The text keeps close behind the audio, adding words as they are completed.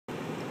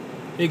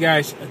Hey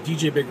guys,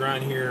 DJ Big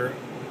Ron here.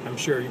 I'm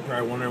sure you're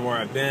probably wondering where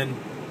I've been.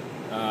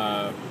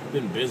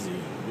 Been busy,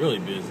 really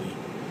busy.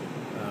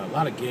 A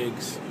lot of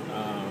gigs.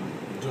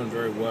 Doing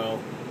very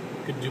well.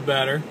 Could do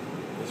better,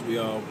 as we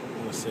all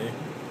want to say.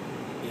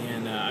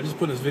 And I just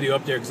put this video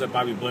up there because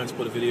Bobby Blendz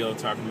put a video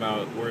talking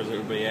about where's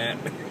everybody at.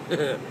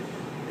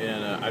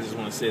 And I just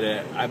want to say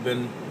that I've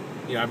been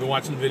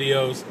watching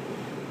videos.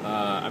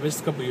 I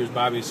missed a couple years,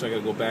 Bobby, so I got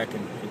to go back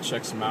and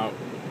check some out.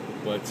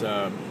 But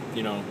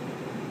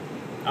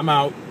I'm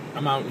out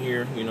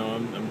here.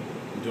 I'm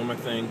doing my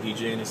thing,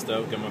 DJing and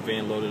stuff. Got my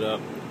van loaded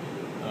up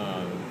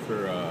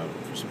for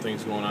some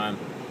things going on.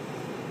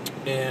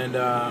 And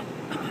I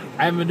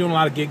haven't been doing a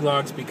lot of gig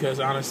logs because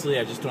honestly,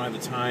 I just don't have the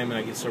time, and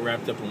I get so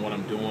wrapped up in what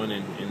I'm doing,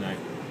 and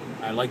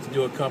I like to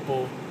do a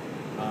couple.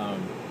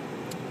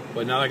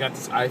 But now that I got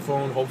this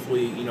iPhone,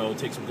 hopefully, it'll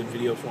take some good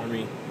video for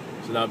me,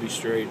 so that'll be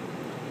straight.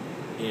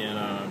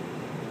 And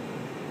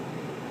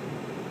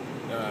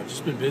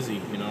just been busy,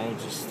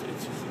 it's just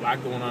a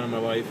lot going on in my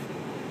life.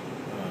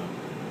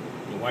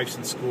 My wife's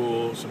in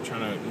school, so I'm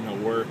trying to,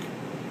 work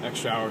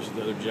extra hours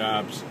with other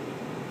jobs,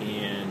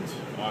 and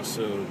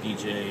also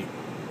DJ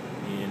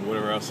and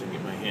whatever else I can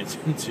get my hands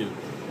into.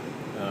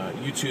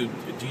 YouTube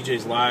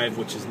DJs Live,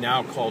 which is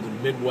now called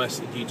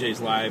Midwest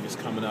DJs Live, is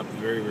coming up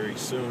very, very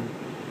soon.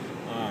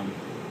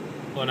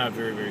 Well, not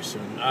very, very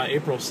soon.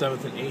 April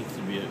 7th and 8th,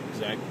 to be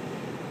exact,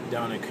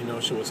 down in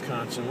Kenosha,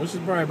 Wisconsin, which is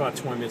probably about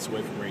 20 minutes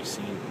away from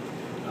Racine.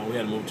 We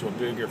had to move to a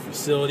bigger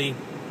facility,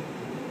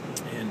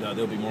 and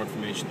there'll be more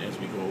information as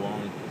we go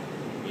along.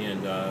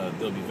 And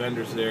there'll be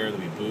vendors there, there'll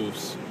be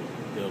booths,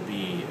 there'll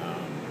be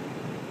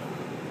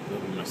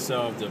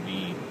myself, there'll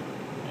be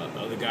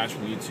other guys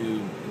from the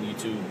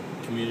YouTube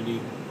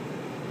community,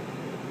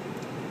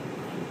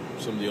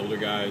 some of the older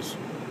guys.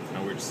 It's kind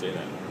of weird to say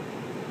that,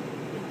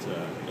 but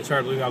it's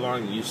hard to believe how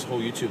long this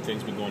whole YouTube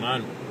thing's been going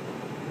on.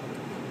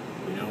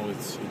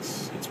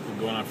 It's been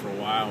going on for a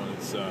while, and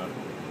it's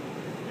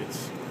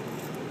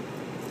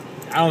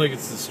I don't think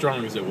it's as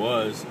strong as it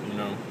was.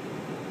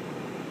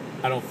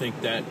 I don't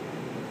think that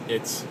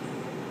it's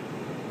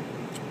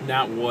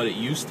not what it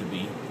used to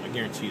be. I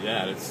guarantee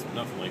that it's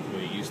nothing like the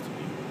way it used to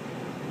be.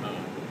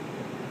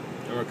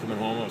 I remember coming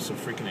home, I was so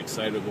freaking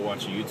excited to go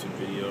watch a YouTube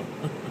video.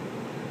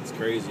 It's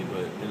crazy,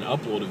 but then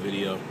upload a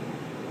video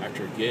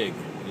after a gig,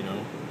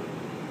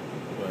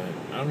 But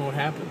I don't know what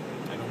happened.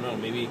 I don't know.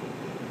 Maybe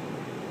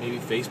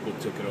Facebook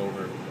took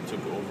over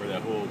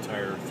that whole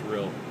entire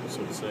thrill,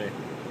 so to say.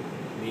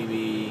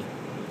 Maybe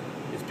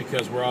it's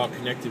because we're all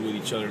connected with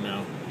each other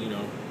now,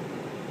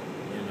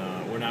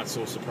 and we're not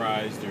so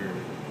surprised, or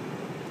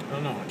I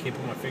don't know. I can't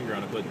put my finger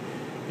on it, but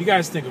if you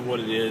guys think of what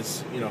it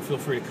is, feel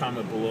free to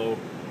comment below.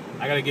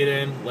 I gotta get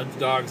in, let the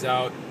dogs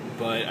out,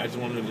 but I just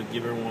wanted to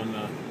give everyone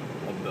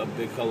a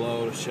big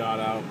hello, a shout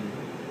out, and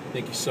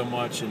thank you so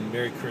much, and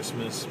Merry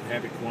Christmas,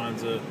 Happy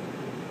Kwanzaa,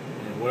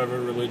 and whatever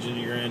religion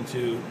you're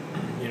into,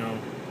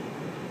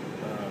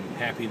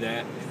 happy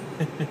that.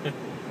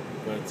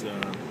 But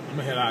I'm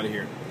gonna head out of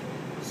here.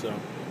 So,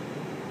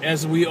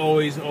 as we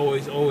always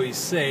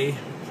say,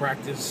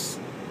 practice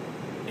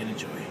and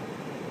enjoy.